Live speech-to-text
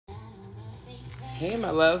Hey,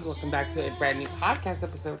 my loves. Welcome back to a brand new podcast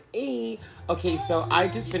episode. Okay, so I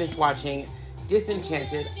just finished watching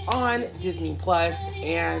Disenchanted on Disney Plus,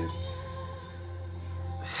 and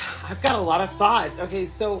I've got a lot of thoughts. Okay,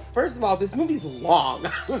 so first of all, this movie's long.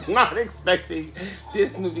 I was not expecting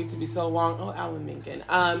this movie to be so long. Oh, Alan Menken.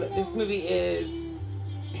 This movie is,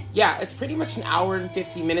 it's pretty much an hour and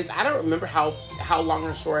 50 minutes. I don't remember how long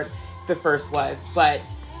or short the first was, but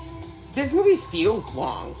this movie feels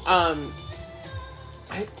long.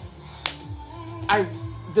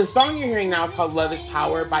 The song you're hearing now is called Love is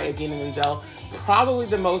Power by Idina Menzel. Probably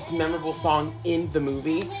the most memorable song in the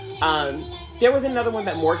movie. There was another one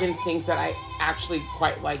that Morgan sings that I actually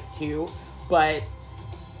quite like too, but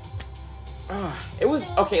it was,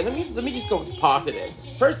 okay, let me just go with the positives.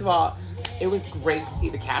 First of all, it was great to see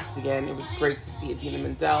the cast again. It was great to see Idina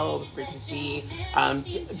Menzel. It was great to see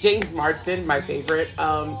James Marsden, my favorite.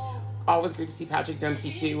 Always great to see Patrick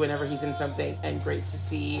Dempsey too whenever he's in something, and great to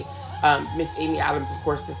see Miss Amy Adams, of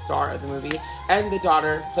course, the star of the movie, and the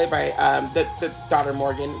daughter, played by the daughter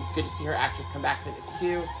Morgan. It was good to see her actress come back for this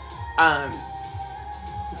too.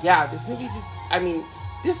 This movie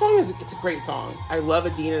this song it's a great song. I love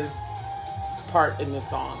Idina's part in this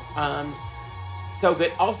song. So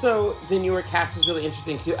good. Also, the newer cast was really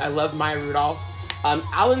interesting too. I love Maya Rudolph.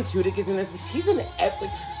 Alan Tudyk is in this, which he's in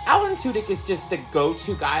Alan Tudyk is just the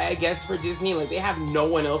go-to guy, I guess, for Disney. Like, they have no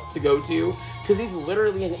one else to go to, because he's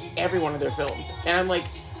literally in every one of their films. And I'm like,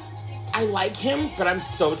 I like him, but I'm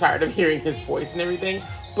so tired of hearing his voice and everything.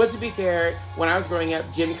 But to be fair, when I was growing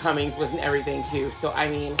up, Jim Cummings was in everything too. So, I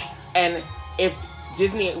mean, and if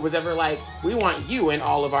Disney was ever like, we want you in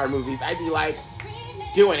all of our movies, I'd be like,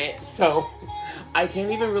 doing it. So, I can't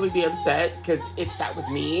even really be upset, because if that was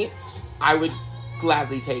me, I would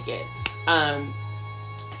gladly take it.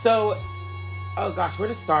 So, oh gosh, where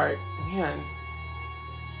to start? Man.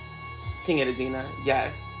 Sing it, Idina.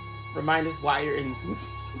 Yes. Remind us why you're in this movie.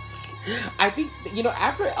 I think,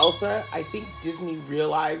 after Elsa, I think Disney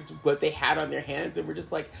realized what they had on their hands, and we're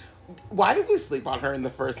just like, why did we sleep on her in the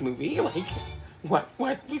first movie? Like,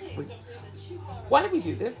 why did we sleep? Why did we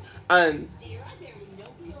do this?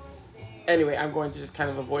 Anyway, I'm going to just kind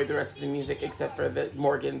of avoid the rest of the music except for the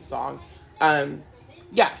Morgan song.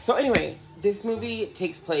 So anyway, this movie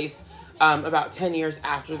takes place about 10 years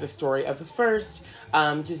after the story of the first.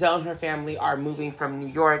 Giselle and her family are moving from New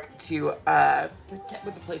York to, forget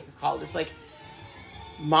what the place is called. It's like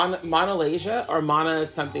Monalasia or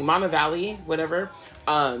Mana Valley, whatever,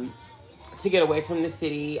 to get away from the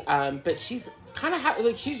city. But she's kind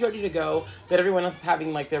of she's ready to go, but everyone else is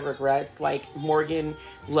having like their regrets. Like, Morgan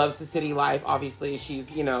loves the city life. Obviously, she's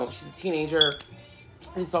a teenager.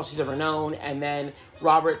 It's all she's ever known. And then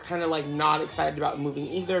Robert's kind of like not excited about moving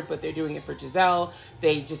either, but they're doing it for Giselle.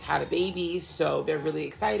 They just had a baby, so they're really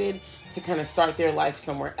excited to kind of start their life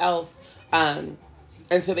somewhere else. And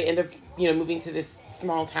so they end up, moving to this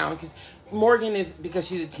small town, because Morgan is, because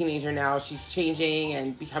she's a teenager now, she's changing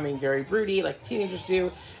and becoming very broody like teenagers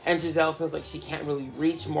do. And Giselle feels like she can't really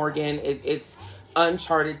reach Morgan. It's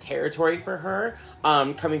uncharted territory for her,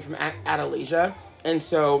 coming from Adelasia. And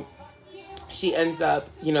so she ends up,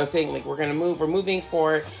 saying, like, we're moving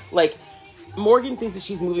for, like, Morgan thinks that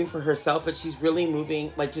she's moving for herself, but she's really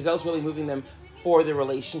moving, like, Giselle's really moving them for the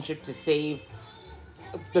relationship, to save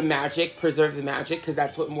the magic, preserve the magic, because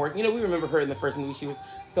that's what Morgan, we remember her in the first movie, she was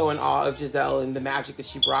so in awe of Giselle and the magic that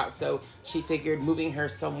she brought, so she figured moving her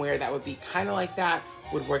somewhere that would be kind of like that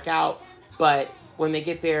would work out. But when they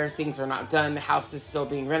get there, things are not done. The house is still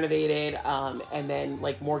being renovated. And then,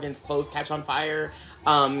 like, Morgan's clothes catch on fire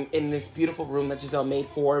in this beautiful room that Giselle made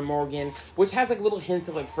for Morgan, which has, like, little hints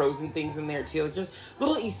of, like, frozen things in there, too. Like, there's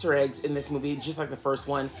little Easter eggs in this movie, just like the first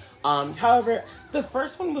one. However, the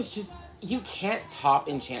first one was just, you can't top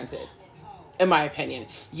Enchanted, in my opinion.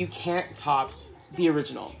 You can't top the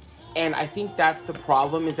original. And I think that's the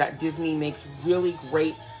problem, is that Disney makes really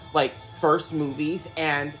great, like, first movies,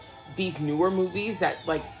 and these newer movies that,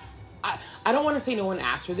 like, I don't want to say no one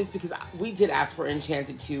asked for this, because we did ask for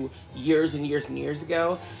Enchanted 2 years and years and years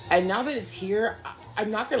ago. And now that it's here, I'm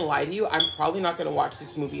not going to lie to you, I'm probably not going to watch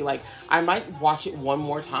this movie. Like, I might watch it one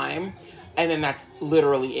more time, and then that's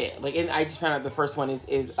literally it. Like, and I just found out the first one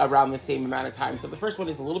is around the same amount of time. So the first one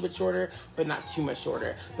is a little bit shorter, but not too much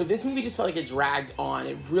shorter. But this movie just felt like it dragged on.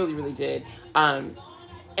 It really, really did.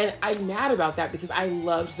 And And I'm mad about that because I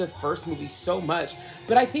loved the first movie so much.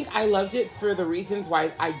 But I think I loved it for the reasons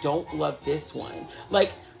why I don't love this one.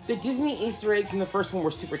 Like, the Disney Easter eggs in the first one were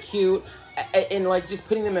super cute, and like just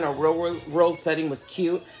putting them in a real world setting was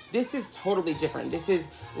cute. This is totally different. This is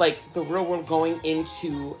like the real world going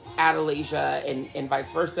into Adelasia and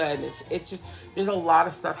vice versa, and it's just, there's a lot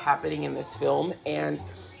of stuff happening in this film. And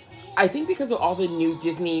I think because of all the new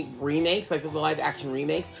Disney remakes, like the live action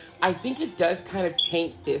remakes, I think it does kind of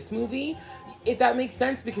taint this movie, if that makes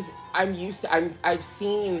sense, because I've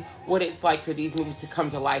seen what it's like for these movies to come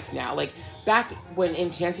to life now. Like, back when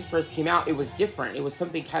Enchanted first came out, it was different. It was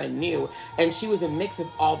something kind of new. And she was a mix of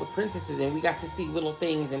all the princesses, and we got to see little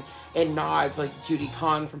things and nods, like Judy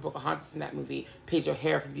Kahn from Pocahontas in that movie, Paige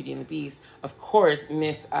O'Hare from Beauty and the Beast, of course,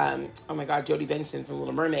 Miss, Jodie Benson from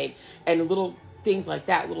Little Mermaid, and little things like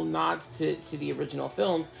that, little nods to the original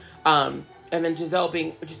films. And then Giselle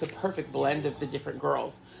being just a perfect blend of the different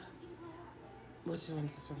girls. Which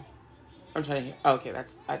one's this one? I'm trying to hear. Oh, okay,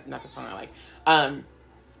 that's not the song I like.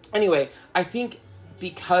 Anyway, I think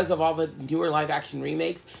because of all the newer live action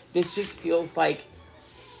remakes, this just feels like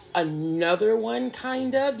another one,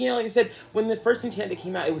 kind of. You know, like I said, when the first Enchanted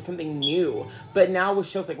came out, it was something new. But now with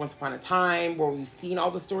shows like Once Upon a Time, where we've seen all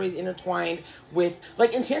the stories intertwined with,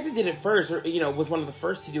 like, Enchanted did it first, or, you know, was one of the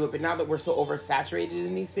first to do it. But now that we're so oversaturated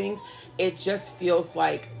in these things, it just feels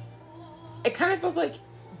like, it kind of feels like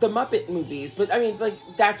the Muppet movies. But I mean, like,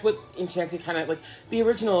 that's what Enchanted kind of, like, the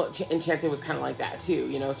original Enchanted was kind of like that too,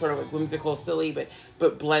 you know, sort of like whimsical, silly,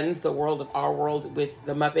 but blends the world of our world with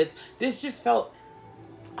the Muppets. This just felt,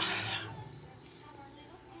 I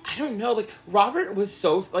don't know, like, Robert was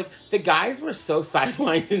so, like, the guys were so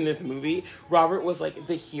sidelined in this movie. Robert was, like,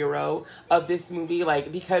 the hero of this movie,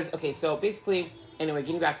 like, because, okay, so basically, anyway,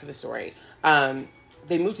 getting back to the story,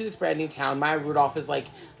 they moved to this brand new town. Maya Rudolph is like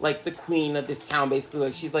the queen of this town, basically.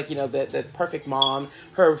 Like, she's like, you know, the perfect mom.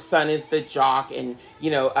 Her son is the jock, and, you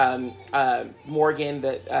know, Morgan,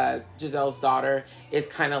 Giselle's daughter, is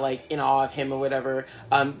kind of like in awe of him or whatever.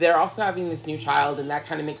 They're also having this new child, and that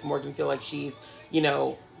kind of makes Morgan feel like she's, you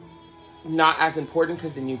know, not as important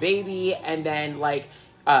because the new baby. And then, like,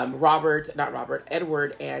 Edward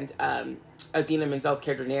and Adina Menzel's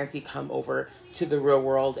character Nancy come over to the real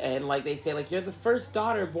world, and, like, they say, like, you're the first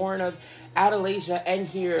daughter born of Adelasia and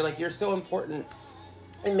here, like, you're so important.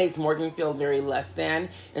 It makes Morgan feel very less than,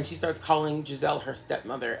 and she starts calling Giselle her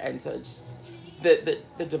stepmother, and so just the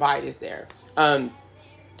divide is there.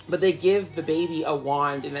 But they give the baby a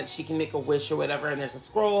wand, and that she can make a wish or whatever, and there's a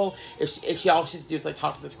scroll. All she has to do is, like,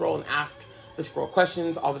 talk to the scroll and ask the scroll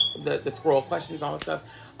questions, all this, the scroll questions, all that stuff,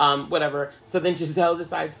 whatever. So then Giselle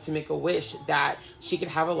decides to make a wish that she could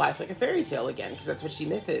have a life like a fairy tale again, because that's what she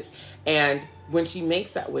misses. And when she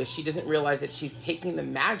makes that wish, she doesn't realize that she's taking the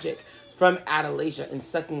magic from Adelasia and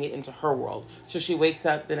sucking it into her world. So she wakes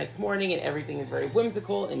up the next morning and everything is very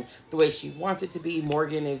whimsical and the way she wants it to be.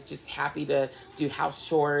 Morgan is just happy to do house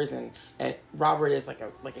chores, and Robert is like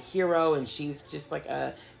a hero, and she's just like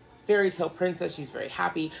a fairy tale princess. She's very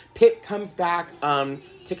happy. Pip comes back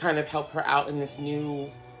to kind of help her out in this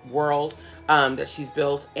new world that she's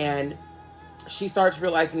built, and she starts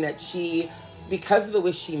realizing that because of the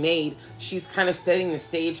wish she made, she's kind of setting the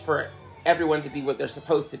stage for everyone to be what they're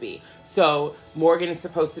supposed to be. So Morgan is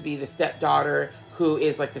supposed to be the stepdaughter, who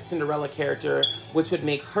is like the Cinderella character, which would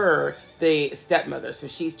make her the stepmother. So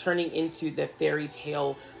she's turning into the fairy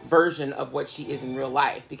tale version of what she is in real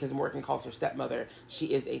life, because Morgan calls her stepmother. She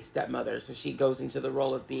is a stepmother. So she goes into the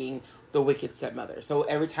role of being the wicked stepmother. So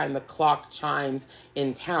every time the clock chimes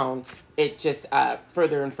in town, it just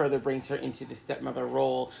further and further brings her into the stepmother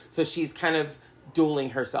role. So she's kind of dueling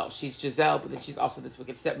herself. She's Giselle, but then she's also this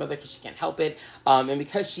wicked stepmother because she can't help it. And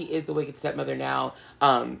because she is the wicked stepmother now,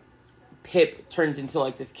 Pip turns into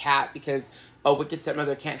like this cat, because a wicked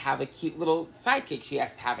stepmother can't have a cute little sidekick. She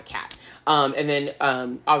has to have a cat. And then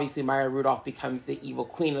obviously Maya Rudolph becomes the evil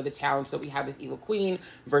queen of the town. So we have this evil queen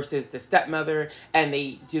versus the stepmother, and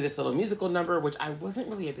they do this little musical number, which I wasn't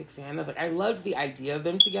really a big fan of. Like, I loved the idea of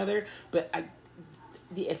them together, but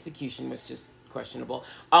the execution was just questionable.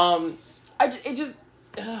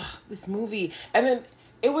 This movie. And then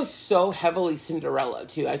it was so heavily Cinderella,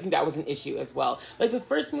 too. I think that was an issue as well. Like, the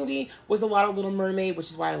first movie was a lot of Little Mermaid, which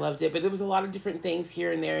is why I loved it. But there was a lot of different things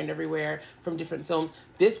here and there and everywhere from different films.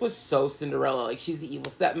 This was so Cinderella. Like, she's the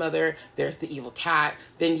evil stepmother. There's the evil cat.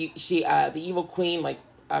 Then the evil queen, like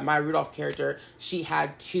Maya Rudolph's character, she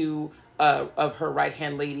had two of her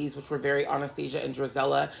right-hand ladies, which were very Anastasia and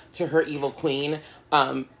Drizella, to her evil queen.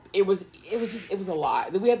 It was a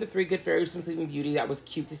lot. We had the Three Good Fairies from Sleeping Beauty. That was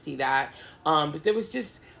cute to see that. But there was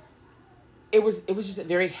just, it was just a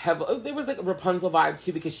very heavy. There was like a Rapunzel vibe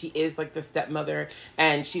too, because she is like the stepmother,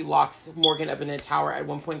 and she locks Morgan up in a tower at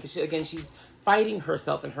one point because she's fighting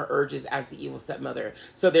herself and her urges as the evil stepmother.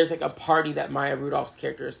 So there's like a party that Maya Rudolph's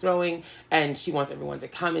character is throwing, and she wants everyone to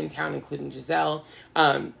come in town, including Giselle.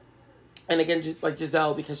 And again, just like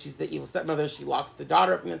Giselle, because she's the evil stepmother, she locks the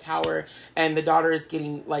daughter up in the tower, and the daughter is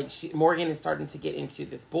getting Morgan is starting to get into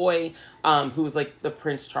this boy, who's like the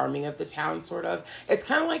Prince Charming of the town, sort of. It's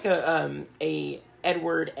kind of like a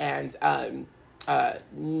Edward and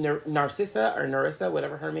Narcissa or Narissa,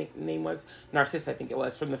 whatever her name was, Narcissa, I think it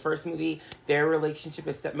was, from the first movie. Their relationship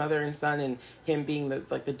as stepmother and son, and him being the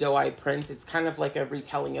doe-eyed prince. It's kind of like a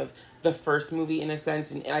retelling of the first movie in a sense,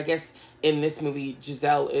 and I guess in this movie,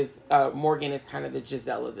 Morgan is kind of the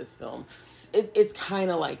Giselle of this film. It's kind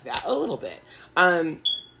of like that a little bit.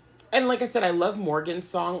 And like I said, I love Morgan's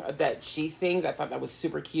song that she sings. I thought that was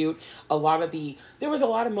super cute. There was a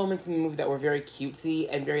lot of moments in the movie that were very cutesy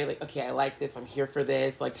and very like, okay, I like this. I'm here for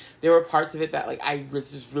this. Like, there were parts of it that like I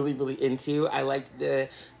was just really, really into. I liked the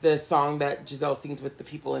song that Giselle sings with the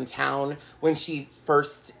people in town when she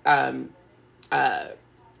first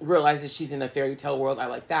realizes she's in a fairy tale world. I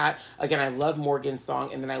like that. Again, I love Morgan's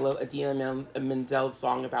song, and then I love Idina Menzel's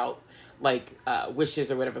song about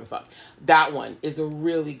wishes or whatever the fuck. That one is a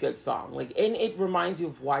really good song. Like, and it reminds you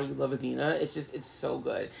of why you love Idina. It's so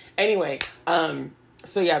good. Anyway,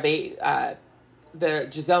 so yeah, the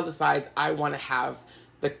Giselle decides, I want to have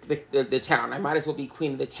the town. I might as well be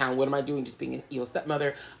queen of the town. What am I doing just being an evil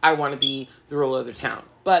stepmother? I want to be the ruler of the town.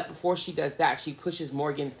 But before she does that, she pushes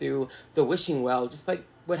Morgan through the wishing well, just like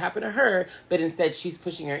what happened to her, but instead she's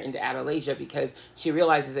pushing her into Adelasia because she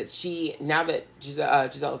realizes that now that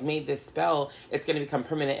Giselle has made this spell, it's going to become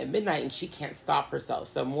permanent at midnight, and she can't stop herself.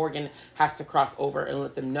 So Morgan has to cross over and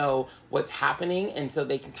let them know what's happening, and so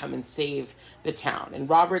they can come and save the town. And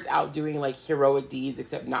Robert's out doing like heroic deeds,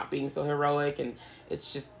 except not being so heroic, and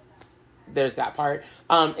it's just, there's that part.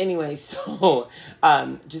 Anyway, so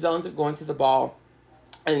Giselle ends up going to the ball,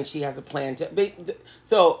 and she has a plan to...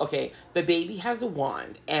 the baby has a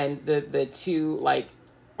wand, and the two, like,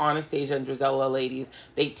 Anastasia and Drizella ladies,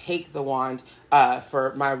 they take the wand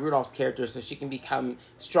for Maya Rudolph's character so she can become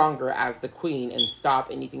stronger as the queen and stop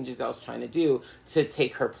anything Giselle's trying to do to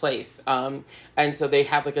take her place. And so they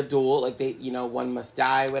have, like, a duel, like, one must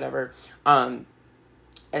die, whatever. And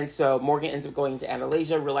so Morgan ends up going to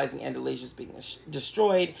Andalasia, realizing Andalasia's being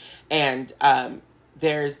destroyed, and...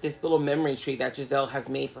 there's this little memory tree that Giselle has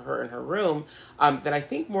made for her in her room that I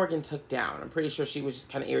think Morgan took down. I'm pretty sure she was just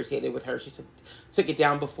kind of irritated with her. She took it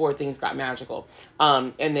down before things got magical.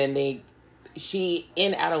 And then she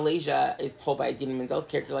in Adelasia is told by Idina Menzel's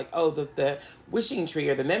character, like, oh, the wishing tree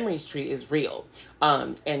or the memories tree is real.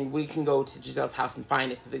 And we can go to Giselle's house and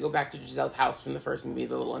find it. So they go back to Giselle's house from the first movie,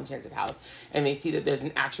 the little enchanted house, and they see that there's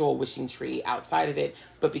an actual wishing tree outside of it,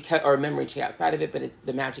 or a memory tree outside of it, but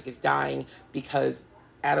the magic is dying because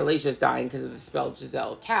Adelasia is dying because of the spell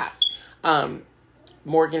Giselle cast.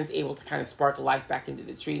 Morgan's able to kind of spark life back into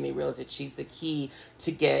the tree, and they realize that she's the key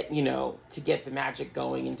to get the magic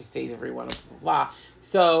going and to save everyone, blah, blah, blah.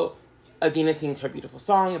 So Idina sings her beautiful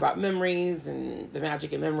song about memories and the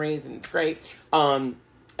magic of memories, and it's great. And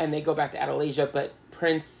they go back to Adelasia, but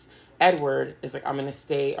Prince Edward is like, I'm going to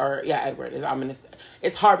stay, Edward is, I'm going to stay.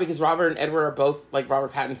 It's hard because Robert and Edward are both like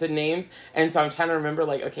Robert Pattinson names. And so I'm trying to remember,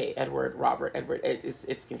 like, okay, Edward, Robert, Edward,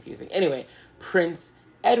 it's confusing. Anyway, Prince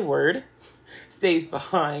Edward stays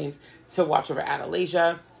behind to watch over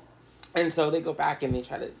Adelasia. And so they go back and they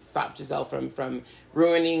try to stop Giselle from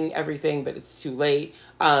ruining everything, but it's too late.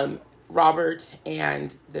 Robert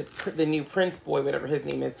and the new prince boy, whatever his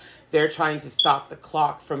name is, they're trying to stop the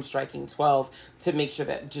clock from striking 12 to make sure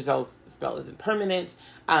that Giselle's spell isn't permanent.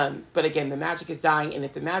 But again, the magic is dying, and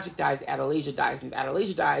if the magic dies, Adelasia dies. And if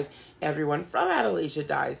Adelasia dies, everyone from Adelasia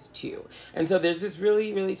dies too. And so there's this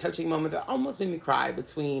really, really touching moment that almost made me cry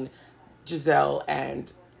between Giselle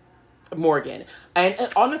and Morgan. And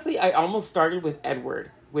honestly, I almost started with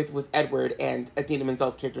Edward. With Edward and Idina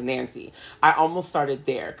Menzel's character Nancy. I almost started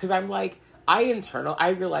there because I'm like, I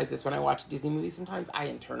realize this when I watch Disney movies sometimes, I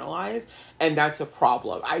internalize, and that's a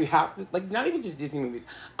problem. I have to, like, not even just Disney movies,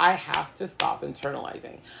 I have to stop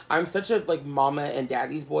internalizing. I'm such a, like, mama and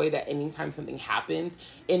daddy's boy that anytime something happens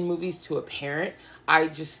in movies to a parent, I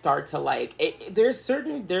just start to, like, there's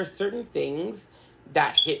certain things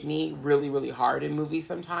that hit me really, really hard in movies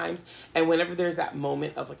sometimes. And whenever there's that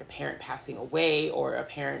moment of, like, a parent passing away or a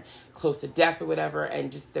parent close to death or whatever, and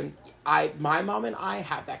just my mom and I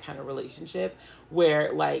have that kind of relationship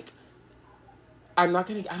where, like, I'm not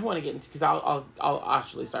gonna. I don't want to get into because I'll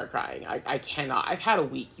actually start crying. I cannot. I've had a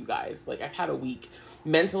week, you guys. Like I've had a week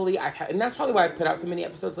mentally. And that's probably why I put out so many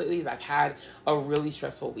episodes lately. Is I've had a really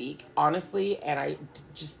stressful week, honestly, and I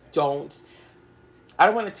just don't. I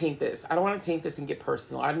don't want to taint this. I don't want to taint this and get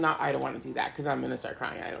personal. I don't want to do that because I'm gonna start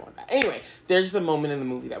crying. I don't want that. Anyway, there's just a moment in the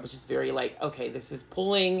movie that was just very like, okay, this is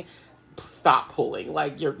pulling. Stop pulling.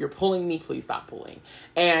 Like you're pulling me, please stop pulling.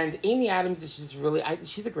 And Amy Adams is just really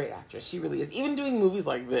she's a great actress. She really is. Even doing movies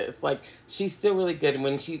like this, like she's still really good. And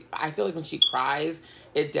I feel like when she cries,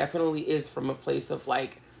 it definitely is from a place of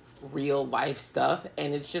like real life stuff.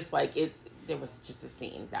 And it's just like there was just a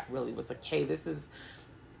scene that really was like, hey,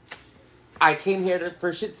 I came here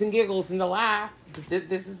for shits and giggles and to laugh.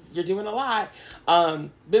 You're doing a lot.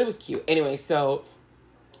 But it was cute. Anyway, so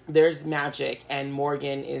there's magic, and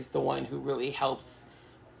Morgan is the one who really helps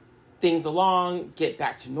things along, get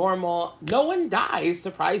back to normal. No one dies,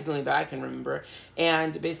 surprisingly, that I can remember.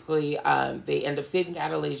 And basically, they end up saving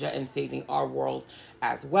Adelasia and saving our world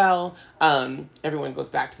as well. Everyone goes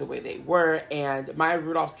back to the way they were. And Maya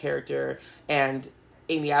Rudolph's character and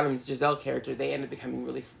Amy Adams' Giselle character, they end up becoming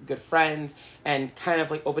really good friends and kind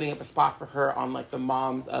of like opening up a spot for her on like the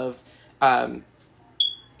moms of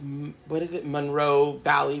what is it? Monroe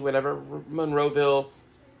Valley, whatever, Monroeville.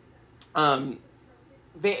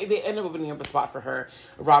 They end up opening up a spot for her.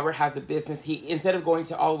 Robert has a business. He, instead of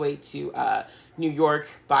going all the way to New York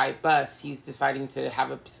by bus, he's deciding to have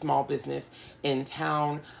a small business in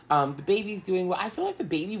town. The baby's doing well. I feel like the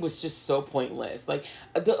baby was just so pointless. Like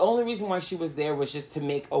the only reason why she was there was just to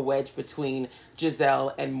make a wedge between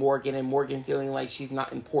Giselle and Morgan feeling like she's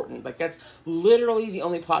not important. Like that's literally the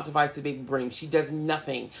only plot device the baby brings. She does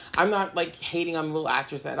nothing. I'm not like hating on the little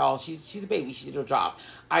actress at all. She's a baby. She did her job.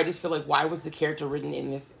 I just feel like why was the character written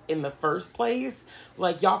in the first place?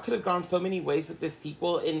 Like y'all could have gone so many ways with this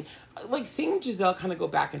sequel, and like seeing Giselle kind of go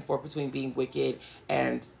back and forth between being wicked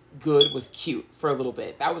and good was cute for a little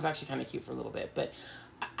bit. That was actually kind of cute for a little bit, but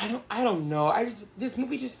I don't know. This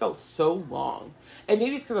movie just felt so long, and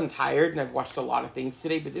maybe it's because I'm tired and I've watched a lot of things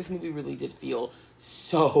today, but this movie really did feel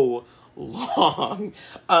so long.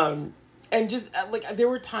 And just like there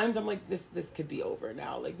were times I'm like this could be over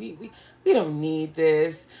now. Like we don't need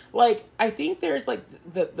this. Like I think there's like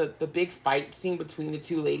the big fight scene between the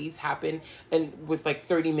two ladies happened and with like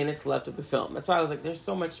 30 minutes left of the film. That's why I was like, there's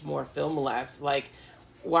so much more film left. Like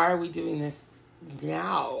why are we doing this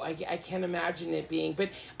now? I can't imagine it being.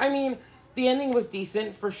 But I mean, the ending was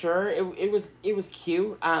decent for sure. It was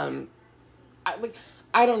cute. I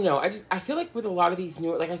don't know. I feel like with a lot of these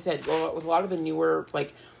newer, like I said, with a lot of the newer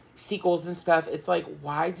like sequels and stuff, it's like,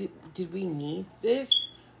 why did we need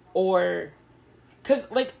this? Or because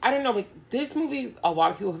like I don't know, like this movie, a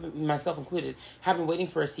lot of people, myself included, have been waiting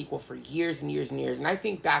for a sequel for years and years and years. And I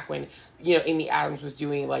think back when Amy Adams was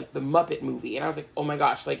doing like the Muppet movie, and I was like, oh my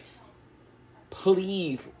gosh, like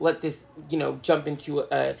please let this jump into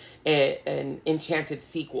an Enchanted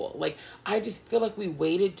sequel. Like I just feel like we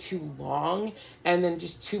waited too long, and then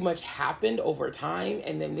just too much happened over time,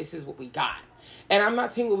 and then this is what we got. And I'm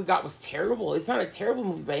not saying what we got was terrible. It's not a terrible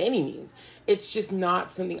movie by any means. It's just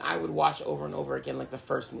not something I would watch over and over again like the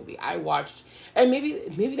first movie I watched. And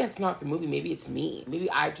maybe that's not the movie. Maybe it's me.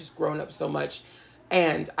 Maybe I've just grown up so much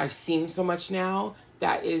and I've seen so much now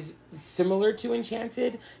that is similar to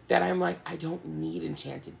Enchanted that I'm like, I don't need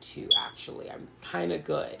Enchanted 2, actually. I'm kind of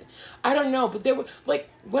good. I don't know, but there were, like,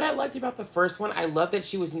 what I liked about the first one, I love that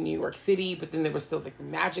she was in New York City, but then there was still, like, the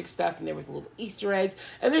magic stuff, and there was little Easter eggs,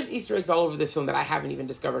 and there's Easter eggs all over this film that I haven't even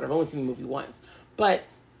discovered. I've only seen the movie once. But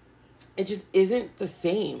it just isn't the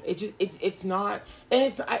same. It's not,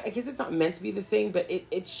 and I guess it's not meant to be the same, but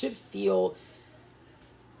it should feel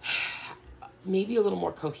maybe a little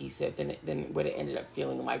more cohesive than what it ended up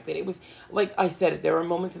feeling like. But it was, like I said, there were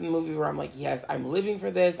moments in the movie where I'm like, yes, I'm living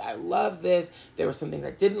for this. I love this. There were some things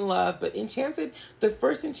I didn't love. But Enchanted, the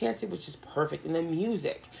first Enchanted was just perfect. And the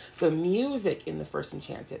music in the first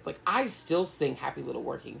Enchanted, like I still sing Happy Little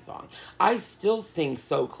Working Song. I still sing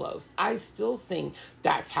So Close. I still sing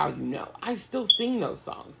That's How You Know. I still sing those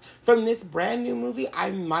songs. From this brand new movie,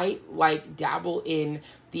 I might like dabble in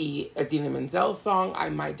the Idina Menzel song. I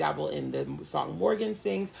might dabble in the song Morgan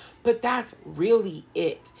sings, but that's really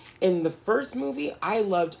it. In the first movie, I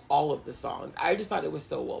loved all of the songs. I just thought it was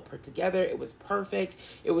so well put together. It was perfect.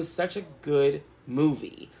 It was such a good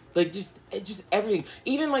movie. Like just everything.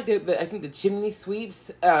 Even like I think the chimney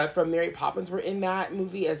sweeps from Mary Poppins were in that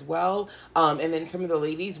movie as well. And then some of the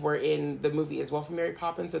ladies were in the movie as well from Mary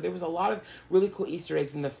Poppins. So there was a lot of really cool Easter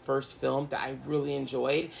eggs in the first film that I really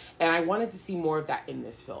enjoyed. And I wanted to see more of that in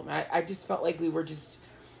this film. I just felt like we were just,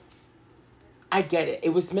 I get it. It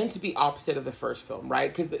was meant to be opposite of the first film, right?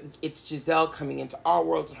 Because it's Giselle coming into our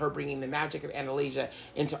world, and her bringing the magic of Andalusia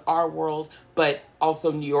into our world, but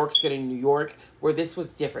also New York's getting New York, where this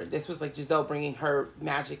was different. This was like Giselle bringing her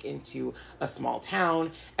magic into a small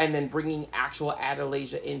town, and then bringing actual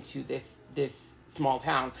Andalusia into this small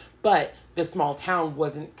town. But the small town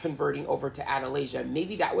wasn't converting over to Adelasia.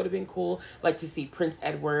 Maybe that would have been cool, like to see Prince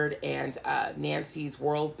Edward and Nancy's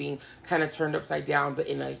world being kind of turned upside down, but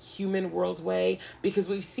in a human world way, because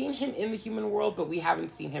we've seen him in the human world, but we haven't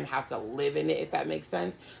seen him have to live in it, if that makes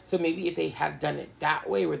sense. So maybe if they had done it that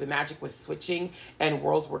way, where the magic was switching and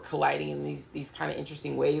worlds were colliding in these kind of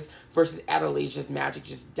interesting ways, versus Adelasia's magic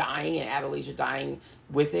just dying and Adelasia dying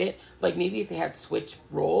with it, like maybe if they had switched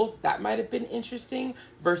roles, that might have been interesting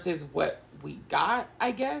versus what we got,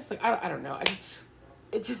 I guess. Like, I don't know.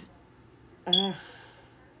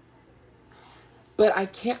 But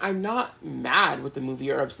I'm not mad with the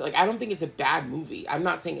movie or upset. Like, I don't think it's a bad movie. I'm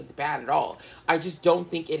not saying it's bad at all. I just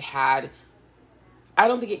don't think it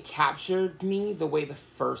captured me the way the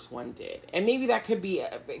first one did. And maybe that could be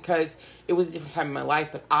because it was a different time in my life,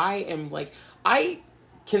 but I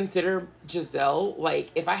consider Giselle,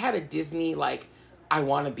 like, if I had a Disney, like, I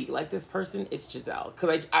want to be like this person, it's Giselle.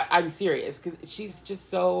 Because I'm serious. Because she's just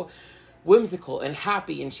so whimsical and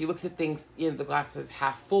happy. And she looks at things, the glass is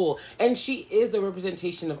half full. And she is a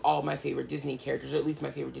representation of all my favorite Disney characters, or at least my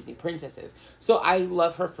favorite Disney princesses. So I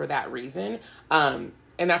love her for that reason. And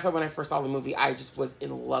that's why when I first saw the movie, I just was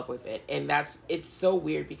in love with it. And it's so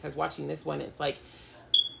weird because watching this one, it's like,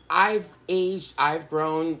 I've aged, I've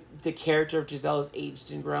grown. The character of Giselle has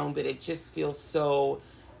aged and grown, but it just feels so...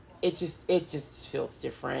 It just feels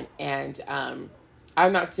different. And I'm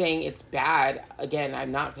not saying it's bad. Again,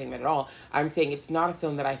 I'm not saying that at all. I'm saying it's not a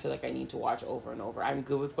film that I feel like I need to watch over and over. I'm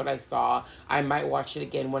good with what I saw. I might watch it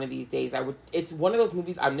again one of these days. It's one of those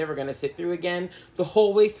movies I'm never going to sit through again the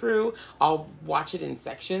whole way through. I'll watch it in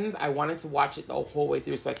sections. I wanted to watch it the whole way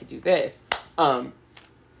through so I could do this. And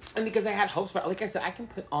because I had hopes for it, like I said, I can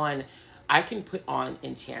put on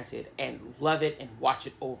Enchanted and love it and watch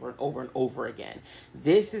it over and over and over again.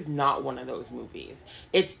 This is not one of those movies.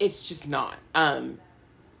 It's just not. I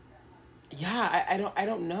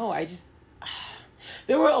don't know.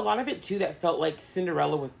 There were a lot of it too that felt like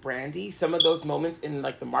Cinderella with Brandy. Some of those moments in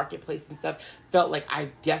like the marketplace and stuff felt like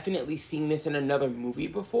I've definitely seen this in another movie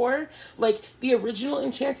before. Like the original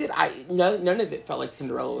Enchanted, none of it felt like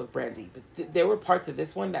Cinderella with Brandy, but there were parts of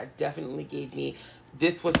this one that definitely gave me,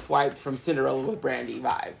 this was swiped from Cinderella with Brandy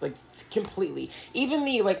vibes, like completely. Even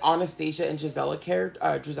the like Anastasia and Gisela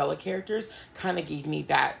characters kind of gave me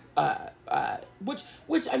that.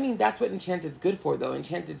 Which I mean, that's what Enchanted's good for, though.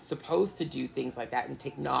 Enchanted's supposed to do things like that and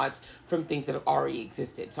take nods from things that have already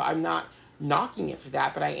existed. So I'm not knocking it for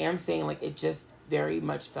that, but I am saying like it just very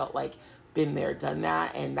much felt like been there, done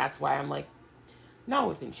that, and that's why I'm like, not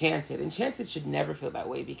with Enchanted. Enchanted should never feel that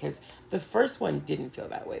way because the first one didn't feel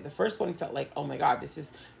that way. The first one felt like, oh my God, this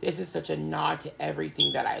is such a nod to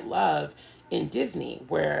everything that I love in Disney,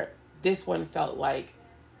 where this one felt like,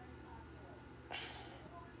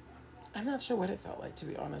 I'm not sure what it felt like, to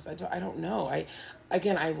be honest. I don't know. I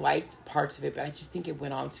liked parts of it, but I just think it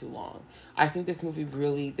went on too long. I think this movie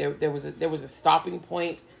really, there was a stopping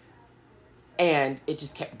point, and it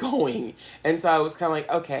just kept going. And so I was kind of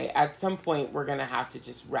like, okay, at some point we're going to have to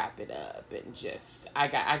just wrap it up and just, I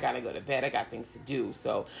got to go to bed. I got things to do.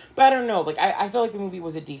 So, but I don't know. Like, I felt like the movie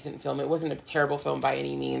was a decent film. It wasn't a terrible film by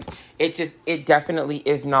any means. It definitely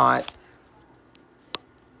is not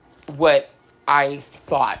what I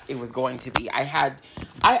thought it was going to be.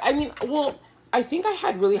 I think I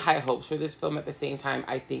had really high hopes for this film. At the same time,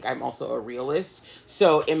 I think I'm also a realist.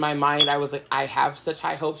 So in my mind, I was like, I have such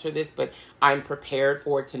high hopes for this, but I'm prepared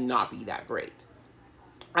for it to not be that great.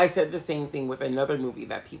 I said the same thing with another movie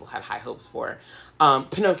that people had high hopes for.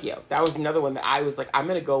 Pinocchio. That was another one that I was like, I'm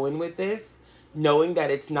going to go in with this, knowing that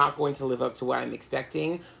it's not going to live up to what I'm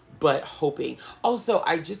expecting, but hoping. Also,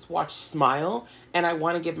 I just watched Smile, and I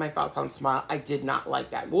want to give my thoughts on Smile. I did not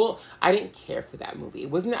like that. Well, I didn't care for that movie.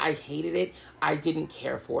 It wasn't that I hated it. I didn't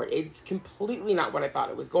care for it. It's completely not what I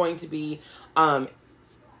thought it was going to be.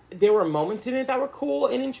 There were moments in it that were cool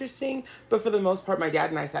and interesting, but for the most part, my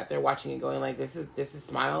dad and I sat there watching it going like, this is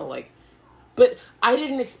Smile, like. But I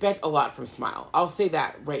didn't expect a lot from Smile. I'll say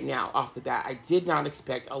that right now, off the bat. I did not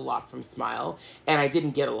expect a lot from Smile, and I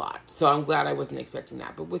didn't get a lot. So I'm glad I wasn't expecting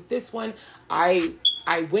that. But with this one, I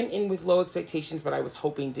went in with low expectations, but I was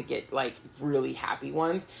hoping to get, like, really happy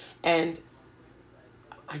ones. And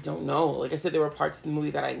I don't know. Like I said, there were parts of the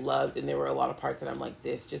movie that I loved, and there were a lot of parts that I'm like,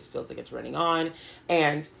 this just feels like it's running on.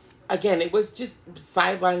 And again, it was just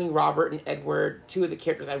sidelining Robert and Edward, two of the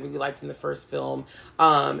characters I really liked in the first film.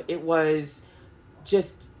 It was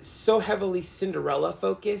just so heavily Cinderella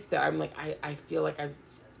focused that I'm like, I feel like I've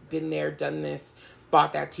been there, done this,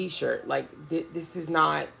 bought that t-shirt. Like, this is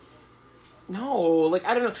not... No, like,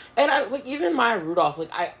 I don't know. And I, like, even Maya Rudolph,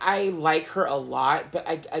 like, I like her a lot, but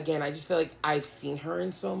I just feel like I've seen her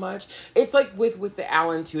in so much. It's like with the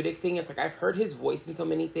Alan Tudyk thing, it's like I've heard his voice in so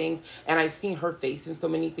many things, and I've seen her face in so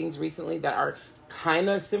many things recently that are kind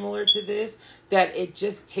of similar to this, that it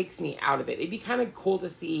just takes me out of it. It'd be kind of cool to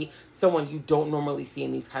see someone you don't normally see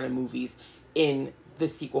in these kind of movies in the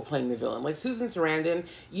sequel playing the villain. Like Susan Sarandon,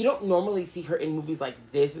 you don't normally see her in movies like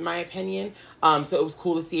this, in my opinion. So it was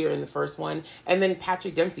cool to see her in the first one. And then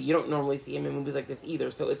Patrick Dempsey, you don't normally see him in movies like this either.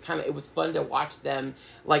 So it was fun to watch them,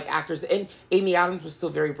 like, actors. And Amy Adams was still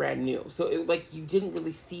very brand new. So you didn't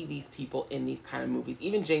really see these people in these kind of movies.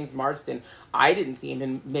 Even James Marsden, I didn't see him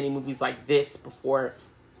in many movies like this before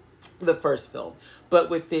the first film. But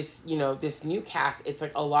with this, this new cast, it's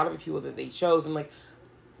like a lot of the people that they chose, and like,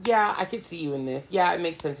 yeah, I could see you in this. Yeah, it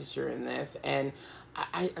makes sense that you're in this. And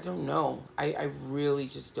I don't know. I really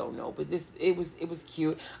just don't know. But it was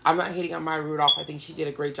cute. I'm not hating on Maya Rudolph. I think she did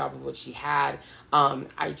a great job with what she had.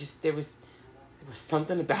 There was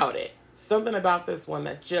something about it. Something about this one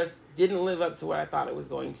that just didn't live up to what I thought it was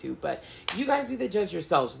going to. But you guys be the judge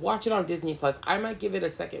yourselves. Watch it on Disney Plus. I might give it a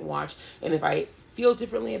second watch. And if I feel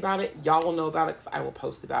differently about it, y'all will know about it because I will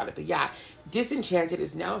post about it. But yeah, Disenchanted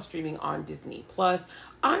is now streaming on Disney Plus.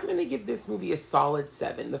 I'm going to give this movie a solid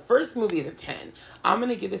 7. The first movie is a 10. I'm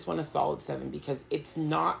going to give this one a solid 7 because it's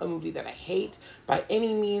not a movie that I hate by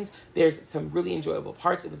any means. There's some really enjoyable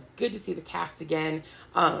parts. It was good to see the cast again.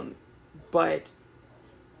 But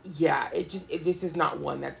yeah, this is not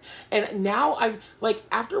one that's... And now I'm, like,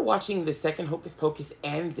 after watching the second Hocus Pocus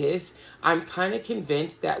and this, I'm kind of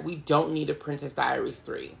convinced that we don't need a Princess Diaries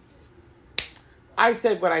 3. I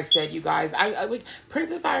said what I said, you guys. I like,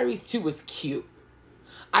 Princess Diaries 2 was cute.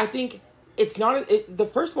 I think it's not... the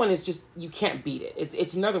first one is just... You can't beat it.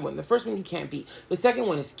 It's another one. The first one you can't beat. The second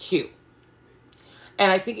one is cute.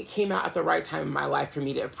 And I think it came out at the right time in my life for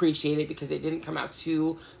me to appreciate it because it didn't come out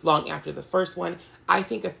too long after the first one. I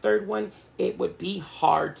think a third one, it would be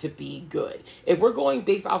hard to be good. If we're going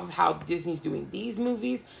based off of how Disney's doing these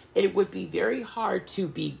movies, it would be very hard to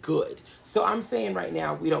be good. So I'm saying right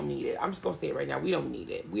now, we don't need it. I'm just going to say it right now. We don't need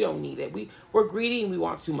it. We don't need it. We're greedy and we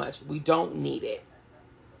want too much. We don't need it.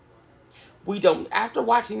 We don't. After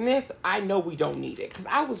watching this, I know we don't need it. Because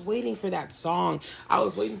I was waiting for that song. I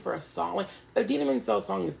was waiting for a song. Like, Idina Menzel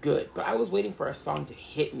song is good. But I was waiting for a song to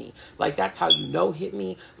hit me. Like, that's how you know hit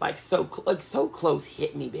me. Like, so close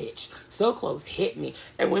hit me, bitch. So close hit me.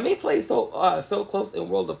 And when they play so close in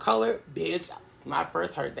World of Color, bitch, when I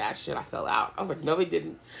first heard that shit, I fell out. I was like, no, they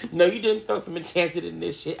didn't. No, you didn't throw some Enchanted in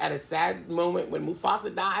this shit at a sad moment when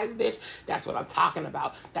Mufasa dies, bitch. That's what I'm talking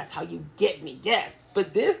about. That's how you get me. Yes.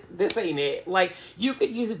 But this ain't it. Like, you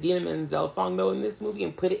could use a Idina Menzel song, though, in this movie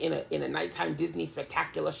and put it in a nighttime Disney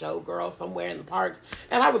spectacular show, girl, somewhere in the parks.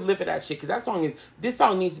 And I would live for that shit, because this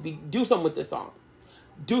song needs to be, do something with this song.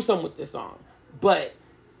 Do something with this song. But,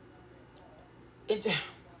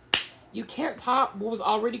 you can't top what was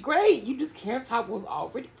already great. You just can't top what was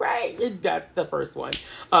already great. And that's the first one.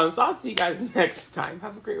 So I'll see you guys next time.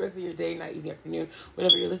 Have a great rest of your day, night, evening, afternoon,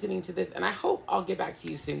 whenever you're listening to this. And I hope I'll get back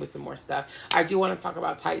to you soon with some more stuff. I do want to talk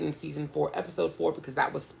about Titan Season 4, Episode 4, because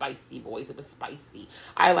that was spicy, boys. It was spicy.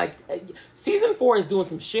 I like... Season 4 is doing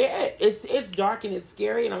some shit. It's dark and it's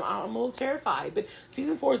scary, and I'm a little terrified. But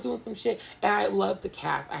Season 4 is doing some shit. And I love the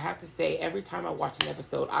cast. I have to say, every time I watch an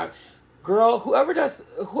episode, girl, whoever does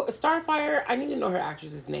Starfire, I need to know her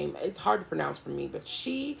actress's name. It's hard to pronounce for me, but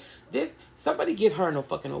somebody give her a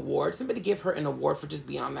fucking award. Somebody give her an award for just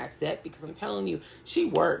being on that set, because I'm telling you, she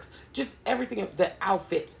works. Just everything, the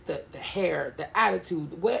outfits, the hair, the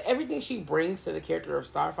attitude, everything she brings to the character of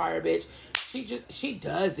Starfire, bitch. She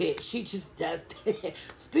does it. She just does it.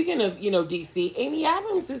 Speaking of, DC, Amy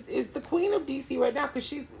Adams is the queen of DC right now, because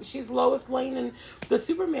she's Lois Lane in the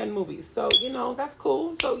Superman movies. So, that's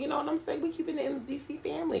cool. So, you know what I'm saying? We keeping it in the DC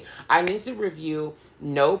family. I need to review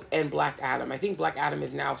Nope and Black Adam. I think Black Adam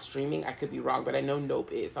is now streaming. I could be wrong, but I know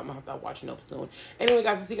Nope is. So I'm going to have to watch Nope soon. Anyway,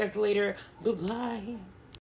 guys, I'll see you guys later. Bye-bye.